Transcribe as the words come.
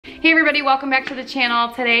Hey everybody, welcome back to the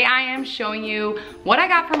channel. Today I am showing you what I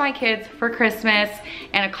got for my kids for Christmas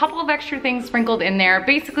and a couple of extra things sprinkled in there,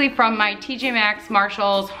 basically from my TJ Maxx,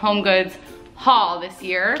 Marshalls, Home Goods haul this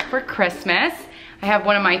year for Christmas. I have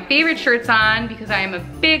one of my favorite shirts on because I am a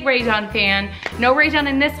big Ray John fan. No Ray John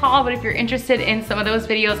in this haul, but if you're interested in some of those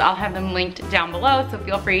videos, I'll have them linked down below, so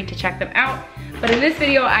feel free to check them out. But in this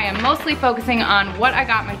video, I am mostly focusing on what I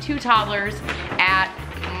got my two toddlers at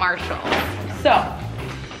Marshalls. So,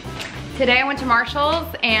 today I went to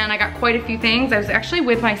Marshalls and I got quite a few things. I was actually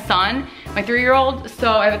with my son, my 3-year-old,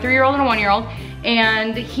 so I have a 3-year-old and a 1-year-old,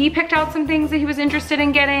 and he picked out some things that he was interested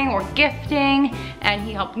in getting or gifting, and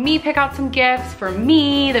he helped me pick out some gifts for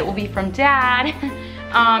me that will be from Dad.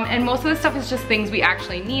 And most of the stuff is just things we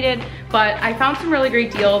actually needed, but I found some really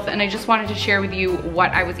great deals and I just wanted to share with you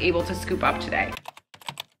what I was able to scoop up today.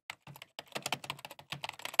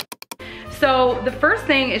 So the first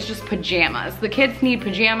thing is just pajamas. The kids need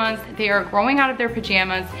pajamas. They are growing out of their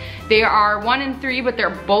pajamas. They are 1 and 3, but they're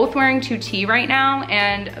both wearing 2T right now,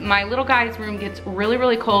 and my little guy's room gets really,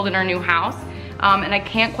 really cold in our new house. And I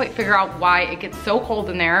can't quite figure out why it gets so cold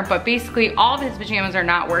in there, but basically all of his pajamas are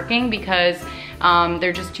not working because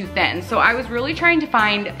they're just too thin. So I was really trying to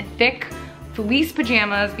find thick fleece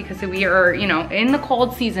pajamas because we are, you know, in the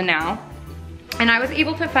cold season now. And I was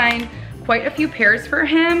able to find quite a few pairs for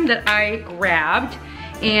him that I grabbed.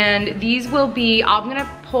 And these will be, I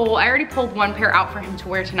already pulled one pair out for him to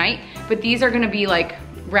wear tonight, but these are gonna be like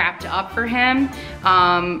wrapped up for him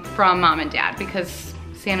from Mom and Dad because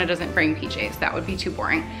Santa doesn't bring PJs, that would be too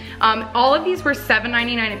boring. All of these were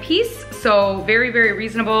 $7.99 a piece, so very, very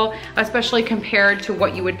reasonable, especially compared to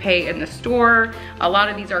what you would pay in the store. A lot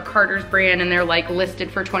of these are Carter's brand and they're like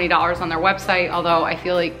listed for $20 on their website, although I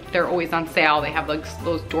feel like they're always on sale. They have like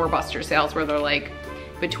those doorbuster sales where they're like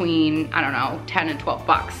between, I don't know, 10 and 12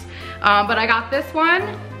 bucks. But I got this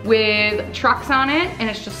one with trucks on it and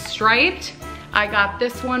it's just striped. I got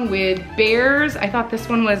this one with bears. I thought this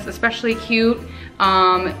one was especially cute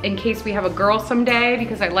in case we have a girl someday,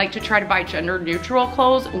 because I like to try to buy gender neutral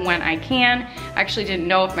clothes when I can. I actually didn't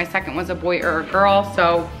know if my second was a boy or a girl,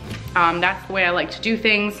 so that's the way I like to do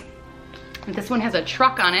things. This one has a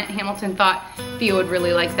truck on it. Hamilton thought Theo would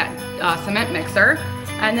really like that cement mixer.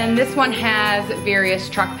 And then this one has various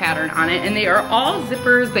truck pattern on it, and they are all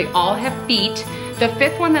zippers. They all have feet. The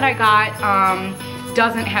fifth one that I got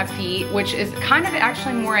doesn't have feet, which is kind of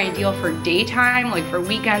actually more ideal for daytime, like for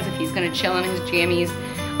weekends if he's gonna chill in his jammies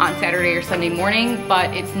on Saturday or Sunday morning, but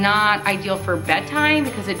it's not ideal for bedtime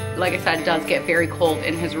because it, like I said, does get very cold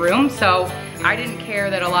in his room. So I didn't care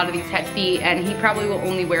that a lot of these had feet, and he probably will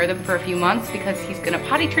only wear them for a few months because he's gonna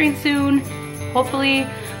potty train soon, hopefully,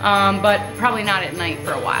 but probably not at night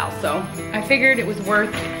for a while. So I figured it was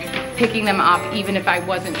worth picking them up even if I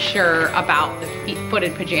wasn't sure about the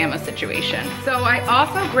footed pajama situation. So I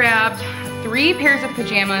also grabbed 3 pairs of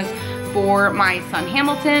pajamas for my son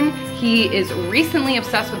Hamilton. He is recently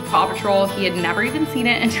obsessed with Paw Patrol. He had never even seen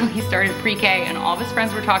it until he started pre-K, and all of his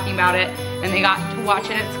friends were talking about it and they got to watch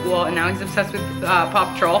it at school, and now he's obsessed with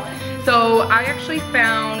Paw Patrol. So I actually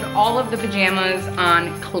found all of the pajamas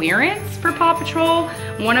on clearance for Paw Patrol.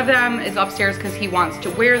 One of them is upstairs because he wants to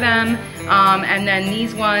wear them. And then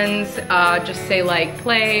these ones just say like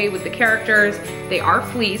play with the characters. They are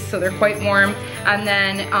fleece, so they're quite warm. And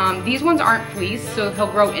then these ones aren't fleece, so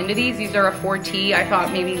he'll grow into these. These are a 4T. I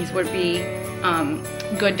thought maybe these would be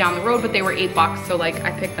good down the road, but they were $8, so like I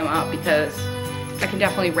picked them up because I can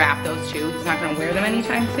definitely wrap those too. He's not gonna wear them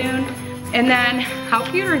anytime soon. And then, how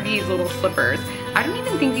cute are these little slippers? I don't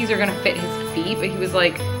even think these are gonna fit his feet, but he was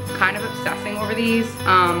like kind of obsessing over these.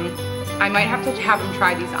 I might have to have him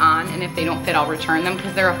try these on, and if they don't fit, I'll return them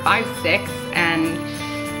because they're a 5'6", and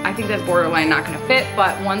I think that's borderline not gonna fit,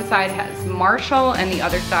 but one side has Marshall and the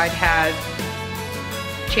other side has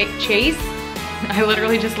Chase. I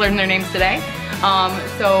literally just learned their names today.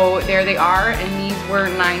 So there they are, and these were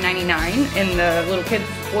 $9.99 in the little kids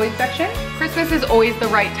boys section. Christmas is always the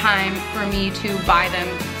right time for me to buy them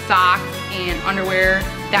socks and underwear,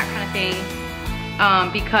 that kind of thing,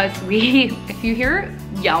 because if you hear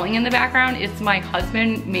yelling in the background, it's my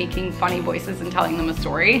husband making funny voices and telling them a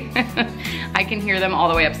story. I can hear them all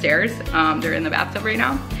the way upstairs. They're in the bathtub right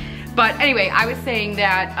now. But anyway, I was saying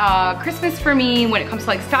that Christmas for me, when it comes to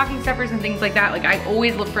like stocking stuffers and things like that, like I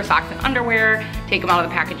always look for socks and underwear, take them out of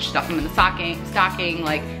the package, stuff them in the stocking,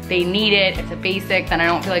 like they need it, it's a basic, then I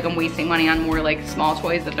don't feel like I'm wasting money on more like small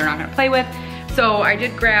toys that they're not gonna play with. So I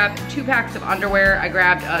did grab 2 packs of underwear. I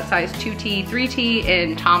grabbed a size 2T, 3T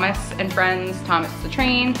in Thomas and Friends, Thomas the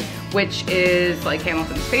Train, which is like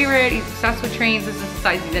Hamilton's favorite. He's obsessed with trains. This is the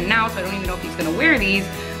size he's in now, so I don't even know if he's gonna wear these.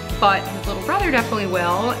 but his little brother definitely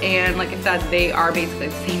will. And like I said, they are basically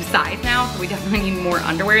the same size now, so we definitely need more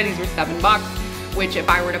underwear. These were $7, which if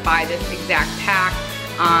I were to buy this exact pack,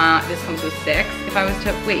 this comes with 6. If I was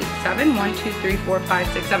to, wait, 7? 1, 2, 3, 4, 5,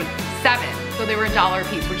 6, 7. 7. So they were $1 a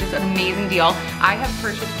piece, which is an amazing deal. I have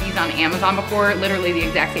purchased these on Amazon before, literally the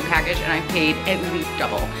exact same package, and I paid at least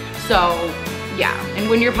double. So yeah, and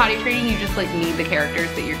when you're potty training, you just like need the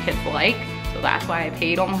characters that your kids like. So that's why I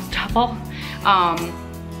paid almost double.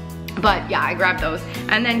 But yeah, I grabbed those.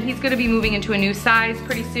 And then he's gonna be moving into a new size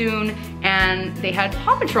pretty soon, and they had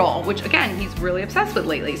Paw Patrol, which again, he's really obsessed with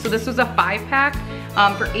lately. So this was a 5-pack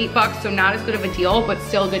for $8, so not as good of a deal, but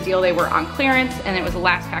still a good deal. They were on clearance, and it was the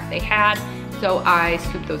last pack they had. So I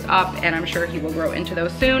scooped those up, and I'm sure he will grow into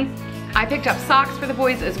those soon. I picked up socks for the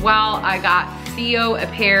boys as well. I got Theo a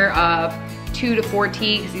pair of 2 to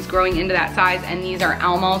 4T because he's growing into that size, and these are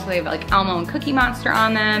Elmo, so they have like Elmo and Cookie Monster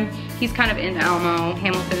on them. He's kind of into Elmo.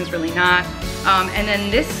 Hamilton's really not. And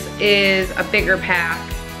then this is a bigger pack.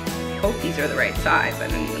 I hope these are the right size. I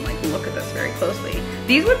didn't even like look at this very closely.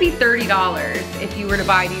 These would be $30 if you were to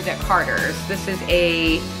buy these at Carter's. This is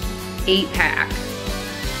a 8-pack,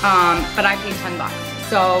 but I paid $10.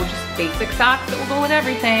 So just basic socks that will go with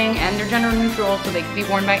everything, and they're gender neutral, so they can be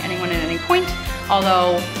worn by anyone at any point.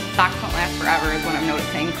 Although socks don't last forever is what I'm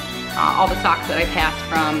noticing. All the socks that I passed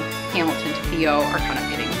from Hamilton to Theo are kind of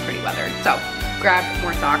getting pretty weathered. So grab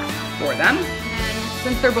more socks for them. And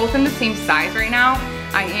since they're both in the same size right now,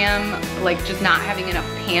 I am like just not having enough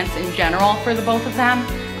pants in general for the both of them.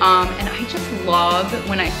 And I just love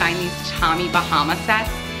when I find these Tommy Bahama sets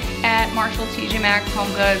at Marshall, TJ Maxx,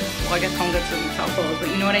 Home Goods. Well, I guess Home Goods doesn't sell clothes, but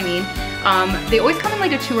you know what I mean. They always come in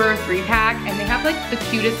like a 2 or a 3-pack, and they have like the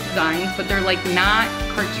cutest designs, but they're like not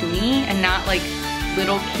cartoony and not like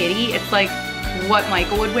little kitty. It's like what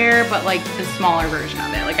Michael would wear, but like the smaller version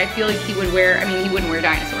of it. Like I feel like he would wear, I mean, he wouldn't wear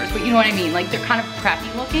dinosaurs, but you know what I mean? Like they're kind of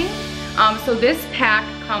preppy looking. So this pack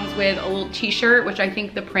comes with a little t-shirt, which I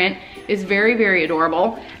think the print is very, very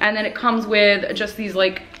adorable. And then it comes with just these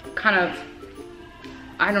like kind of,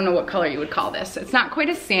 I don't know what color you would call this. It's not quite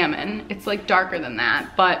a salmon. It's like darker than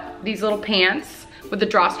that, but these little pants with the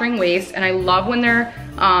drawstring waist. And I love when they're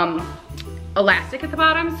elastic at the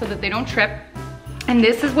bottom so that they don't trip. And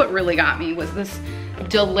this is what really got me, was this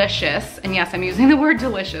delicious, and yes, I'm using the word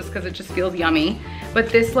delicious because it just feels yummy, but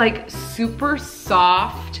this like super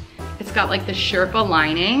soft, it's got like the Sherpa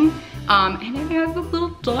lining, and it has a little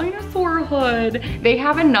dinosaur hood. They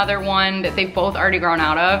have another one that they've both already grown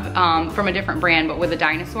out of from a different brand, but with a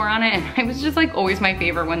dinosaur on it, and it was just like always my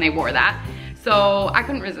favorite when they wore that. So I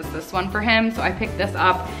couldn't resist this one for him, so I picked this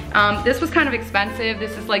up. This was kind of expensive.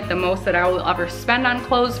 This is like the most that I will ever spend on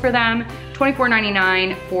clothes for them.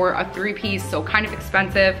 $24.99 for a 3-piece, so kind of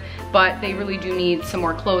expensive, but they really do need some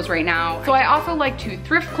more clothes right now. So I also like to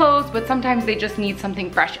thrift clothes, but sometimes they just need something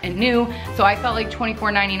fresh and new. So I felt like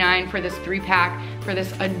 $24.99 for this 3-pack for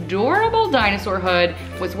this adorable dinosaur hood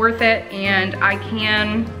was worth it, and I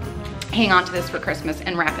can hang on to this for Christmas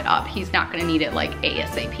and wrap it up. He's not gonna need it like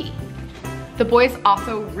ASAP. The boys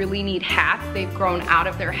also really need hats. They've grown out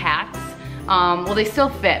of their hats. Well, they still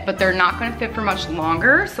fit, but they're not gonna fit for much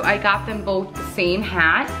longer. So I got them both the same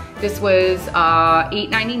hat. This was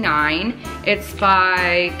 $8.99. It's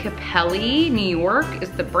by Capelli, New York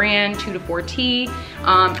is the brand, 2 to 4T.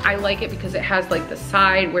 I like it because it has like the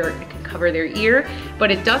side where it can cover their ear,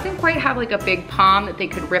 but it doesn't quite have like a big palm that they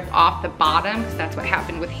could rip off the bottom, because that's what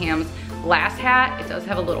happened with Ham's last hat. It does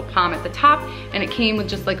have a little palm at the top, and it came with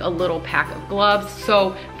just like a little pack of gloves.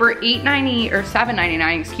 So for $8.90 or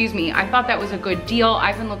 $7.99, excuse me, I thought that was a good deal.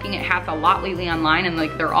 I've been looking at hats a lot lately online, and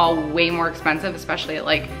like they're all way more expensive, especially at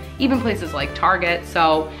like even places like Target.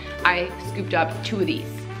 So I scooped up 2 of these.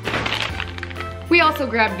 We also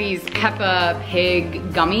grabbed these Peppa Pig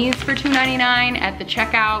gummies for $2.99 at the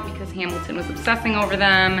checkout because Hamilton was obsessing over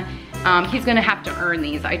them. He's gonna have to earn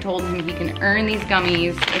these. I told him he can earn these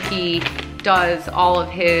gummies if he does all of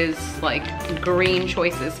his like green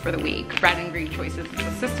choices for the week. Red and green choices is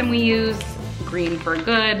the system we use. Green for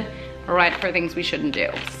good, red for things we shouldn't do.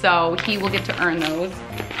 So he will get to earn those.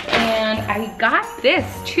 And I got this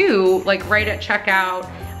too, like right at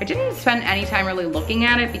checkout. I didn't spend any time really looking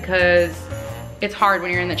at it because it's hard when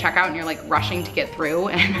you're in the checkout and you're like rushing to get through,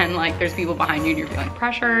 and then like there's people behind you and you're feeling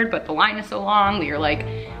pressured, but the line is so long that you're like,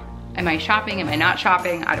 am I shopping? Am I not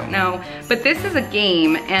shopping? I don't know. But this is a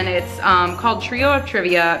game, and it's called Trio of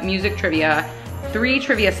Trivia, Music Trivia, 3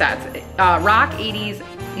 trivia sets. Rock, 80s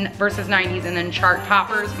versus 90s, and then chart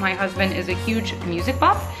toppers. My husband is a huge music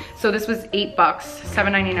buff, so this was $8,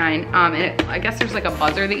 $7.99. And I guess there's like a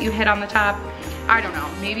buzzer that you hit on the top. I don't know,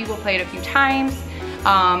 maybe we'll play it a few times.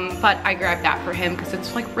 but I grabbed that for him because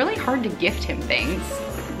it's like really hard to gift him things.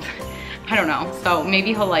 I don't know, so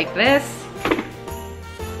maybe he'll like this.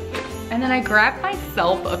 And then I grabbed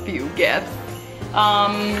myself a few gifts.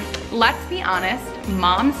 Let's be honest,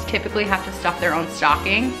 moms typically have to stuff their own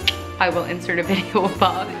stocking. I will insert a video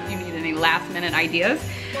above if you need any last minute ideas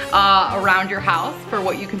around your house for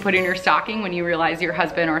what you can put in your stocking when you realize your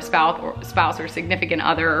husband or spouse or significant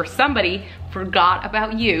other or somebody forgot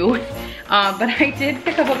about you. But I did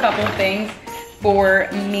pick up a couple of things for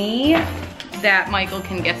me that Michael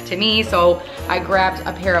can gift to me. So I grabbed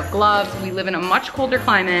a pair of gloves. We live in a much colder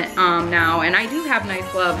climate now, and I do have nice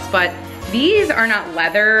gloves, but these are not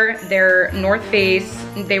leather. They're North Face.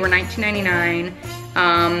 They were $19.99,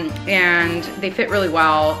 and they fit really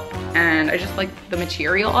well. And I just like the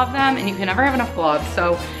material of them, and you can never have enough gloves.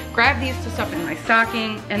 So grab these to stuff in my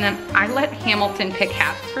stocking, and then I let Hamilton pick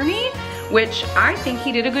hats for me, which I think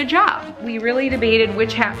he did a good job. We really debated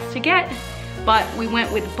which hats to get, but we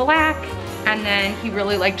went with black, and then he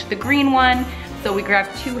really liked the green one, so we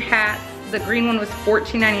grabbed 2 hats. The green one was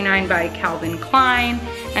 $14.99 by Calvin Klein,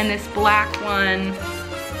 and this black one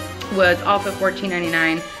was also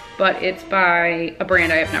 $14.99, but it's by a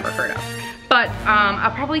brand I have never heard of. But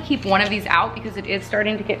I'll probably keep one of these out because it is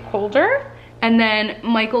starting to get colder, and then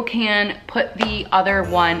Michael can put the other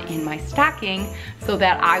one in my stocking so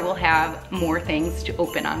that I will have more things to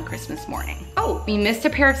open on Christmas morning. Oh, we missed a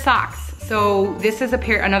pair of socks. So this is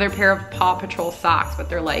another pair of Paw Patrol socks, but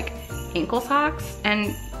they're like ankle socks,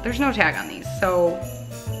 and there's no tag on these, so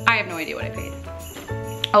I have no idea what I paid.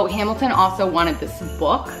 Oh, Hamilton also wanted this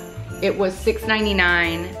book. It was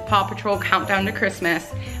 $6.99, Paw Patrol Countdown to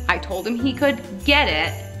Christmas. I told him he could get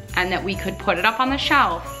it and that we could put it up on the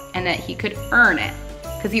shelf and that he could earn it,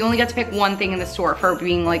 because he only got to pick one thing in the store for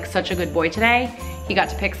being like such a good boy today. He got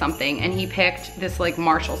to pick something, and he picked this like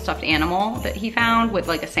Marshall stuffed animal that he found with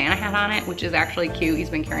like a Santa hat on it, which is actually cute. He's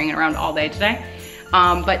been carrying it around all day today.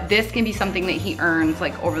 But this can be something that he earns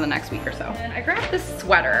like over the next week or so. And I grabbed this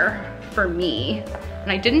sweater for me,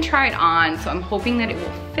 and I didn't try it on, so I'm hoping that it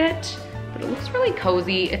will fit, but it looks really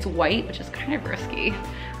cozy. It's white, which is kind of risky.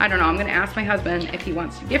 I don't know, I'm gonna ask my husband if he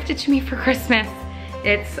wants to gift it to me for Christmas.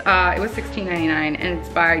 It was $16.99, and it's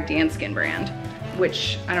by Danskin brand,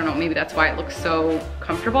 which I don't know, maybe that's why it looks so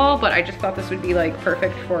comfortable, but I just thought this would be like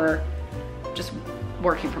perfect for just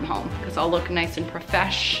working from home, because I'll look nice and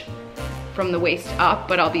profesh from the waist up,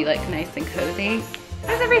 but I'll be like nice and cozy.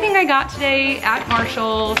 That's everything I got today at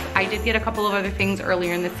Marshall's. I did get a couple of other things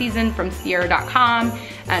earlier in the season from Sierra.com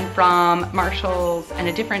and from Marshall's and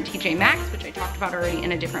a different TJ Maxx, which I talked about already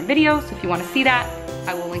in a different video. So if you want to see that,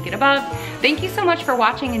 I will link it above. Thank you so much for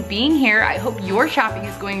watching and being here. I hope your shopping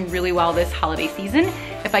is going really well this holiday season.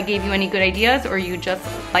 If I gave you any good ideas or you just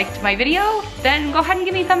liked my video, then go ahead and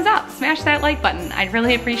give me a thumbs up. Smash that like button. I'd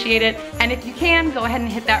really appreciate it. And if you can, go ahead and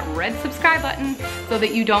hit that red subscribe button so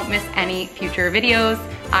that you don't miss any future videos.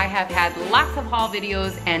 I have had lots of haul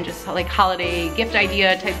videos and just like holiday gift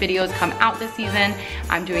idea type videos come out this season.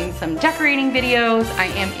 I'm doing some decorating videos. I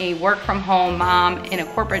am a work from home mom in a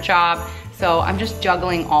corporate job, so I'm just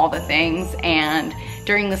juggling all the things, and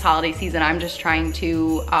during this holiday season I'm just trying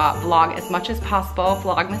to vlog as much as possible.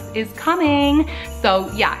 Vlogmas is coming, so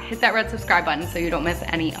yeah, hit that red subscribe button so you don't miss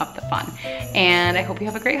any of the fun. And I hope you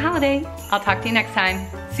have a great holiday. I'll talk to you next time.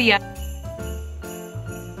 See ya.